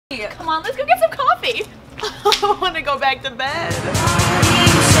Come on, let's go get some coffee. I want to go back to bed.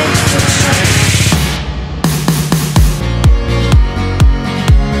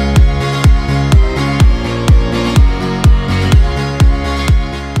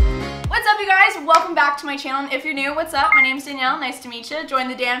 Welcome back to my channel, and if you're new, what's up? My name's Danielle, nice to meet you. Join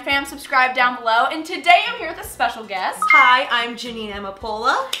the Dan fam, subscribe down below, and today I'm here with a special guest. Hi, I'm Jeanine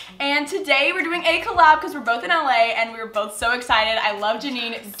Amapola. And today we're doing a collab because we're both in LA and we were both so excited. I love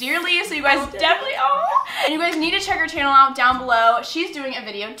Jeanine dearly, so you guys definitely, and you guys need to check her channel out down below. She's doing a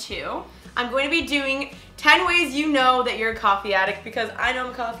video too. I'm going to be doing 10 ways you know that you're a coffee addict, because I know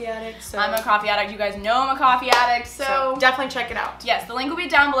I'm a coffee addict. So I'm a coffee addict. You guys know I'm a coffee addict. So definitely check it out. Yes, the link will be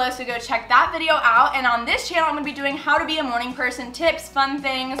down below, so go check that video out. And on this channel, I'm going to be doing how to be a morning person, tips, fun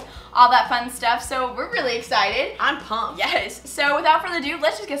things, all that fun stuff. So we're really excited. I'm pumped. Yes. So without further ado,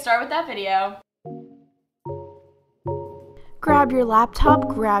 let's just get started with that video. Grab your laptop,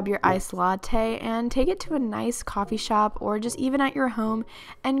 grab your iced latte, and take it to a nice coffee shop or just even at your home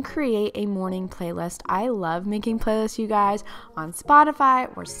and create a morning playlist. I love making playlists, you guys, on Spotify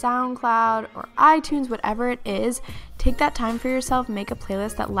or SoundCloud or iTunes, whatever it is. Take that time for yourself, make a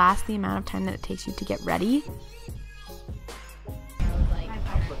playlist that lasts the amount of time that it takes you to get ready.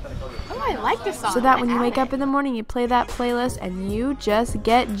 Oh, I like this song. So that when you wake up in the morning, you play that playlist and you just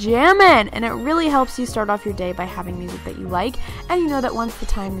get jamming. And it really helps you start off your day by having music that you like. And you know that once the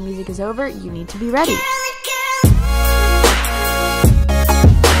time the music is over, you need to be ready.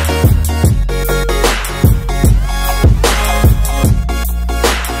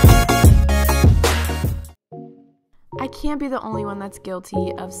 I can't be the only one that's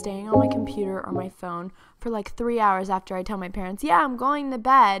guilty of staying on my computer or my phone for like 3 hours after I tell my parents, yeah, I'm going to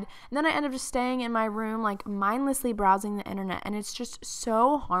bed. And then I end up just staying in my room, like mindlessly browsing the internet. And it's just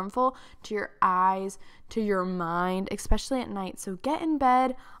so harmful to your eyes, to your mind, especially at night. So get in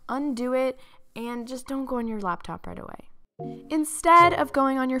bed, undo it, and just don't go on your laptop right away. Instead of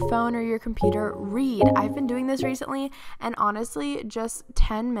going on your phone or your computer, read. I've been doing this recently, and honestly, just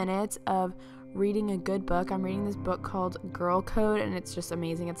 10 minutes of reading a good book. I'm reading this book called Girl Code, and it's just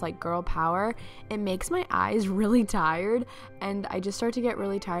amazing. It's like girl power. It makes my eyes really tired, and I just start to get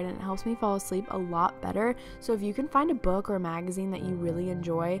really tired, and it helps me fall asleep a lot better. So if you can find a book or a magazine that you really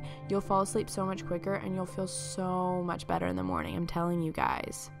enjoy, you'll fall asleep so much quicker and you'll feel so much better in the morning. I'm telling you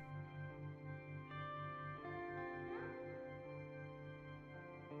guys.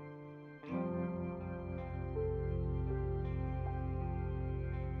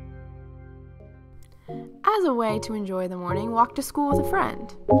 As a way to enjoy the morning, walk to school with a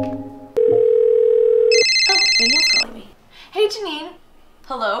friend. Oh, Danielle's calling me. Hey, Jeanine.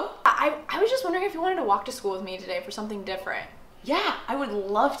 Hello? I was just wondering if you wanted to walk to school with me today for something different. Yeah, I would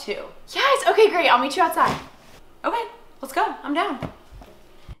love to. Yes, okay, great. I'll meet you outside. Okay, let's go. I'm down.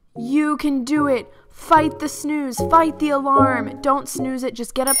 You can do it. Fight the snooze. Fight the alarm. Don't snooze it.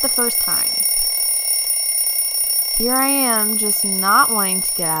 Just get up the first time. Here I am, just not wanting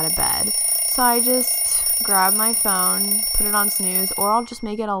to get out of bed. So I just grab my phone, put it on snooze, or I'll just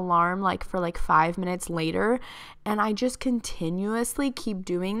make it alarm like for like 5 minutes later. And I just continuously keep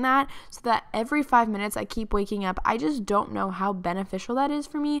doing that so that every 5 minutes I keep waking up. I just don't know how beneficial that is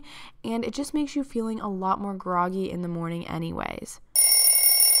for me. And it just makes you feeling a lot more groggy in the morning anyways.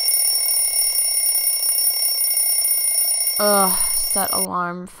 Set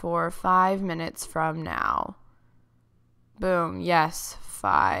alarm for 5 minutes from now. Boom, yes.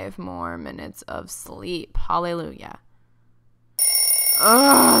 5 more minutes of sleep. Hallelujah.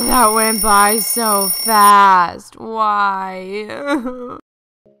 Ugh, that went by so fast. Why?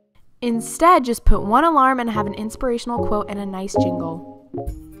 Instead, just put one alarm and have an inspirational quote and a nice jingle.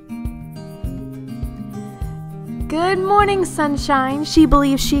 Good morning, sunshine. She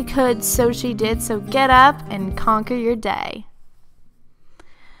believed she could, so she did. So get up and conquer your day.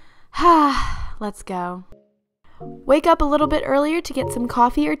 Let's go. Wake up a little bit earlier to get some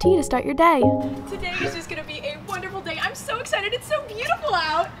coffee or tea to start your day. Today is just gonna be a wonderful day. I'm so excited. It's so beautiful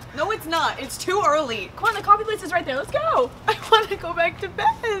out. No, it's not. It's too early. Come on, the coffee place is right there. Let's go. I want to go back to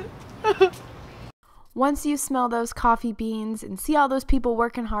bed. Once you smell those coffee beans and see all those people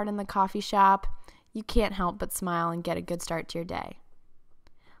working hard in the coffee shop, you can't help but smile and get a good start to your day.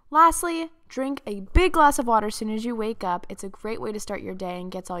 Lastly, drink a big glass of water as soon as you wake up. It's a great way to start your day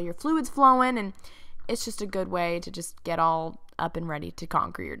and gets all your fluids flowing, and it's just a good way to just get all up and ready to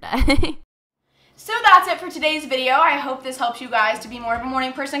conquer your day. So that's it for today's video. I hope this helps you guys to be more of a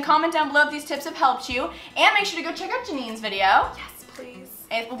morning person. Comment down below if these tips have helped you. And make sure to go check out Jeanine's video. Yes, please.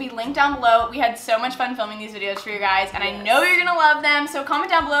 It will be linked down below. We had so much fun filming these videos for you guys, and I know you're going to love them. So comment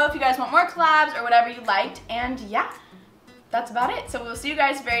down below if you guys want more collabs or whatever you liked. And yeah, that's about it. So we'll see you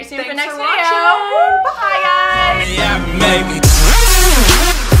guys very soon for Thanks next for video. watching. Bye, guys. Yeah, maybe.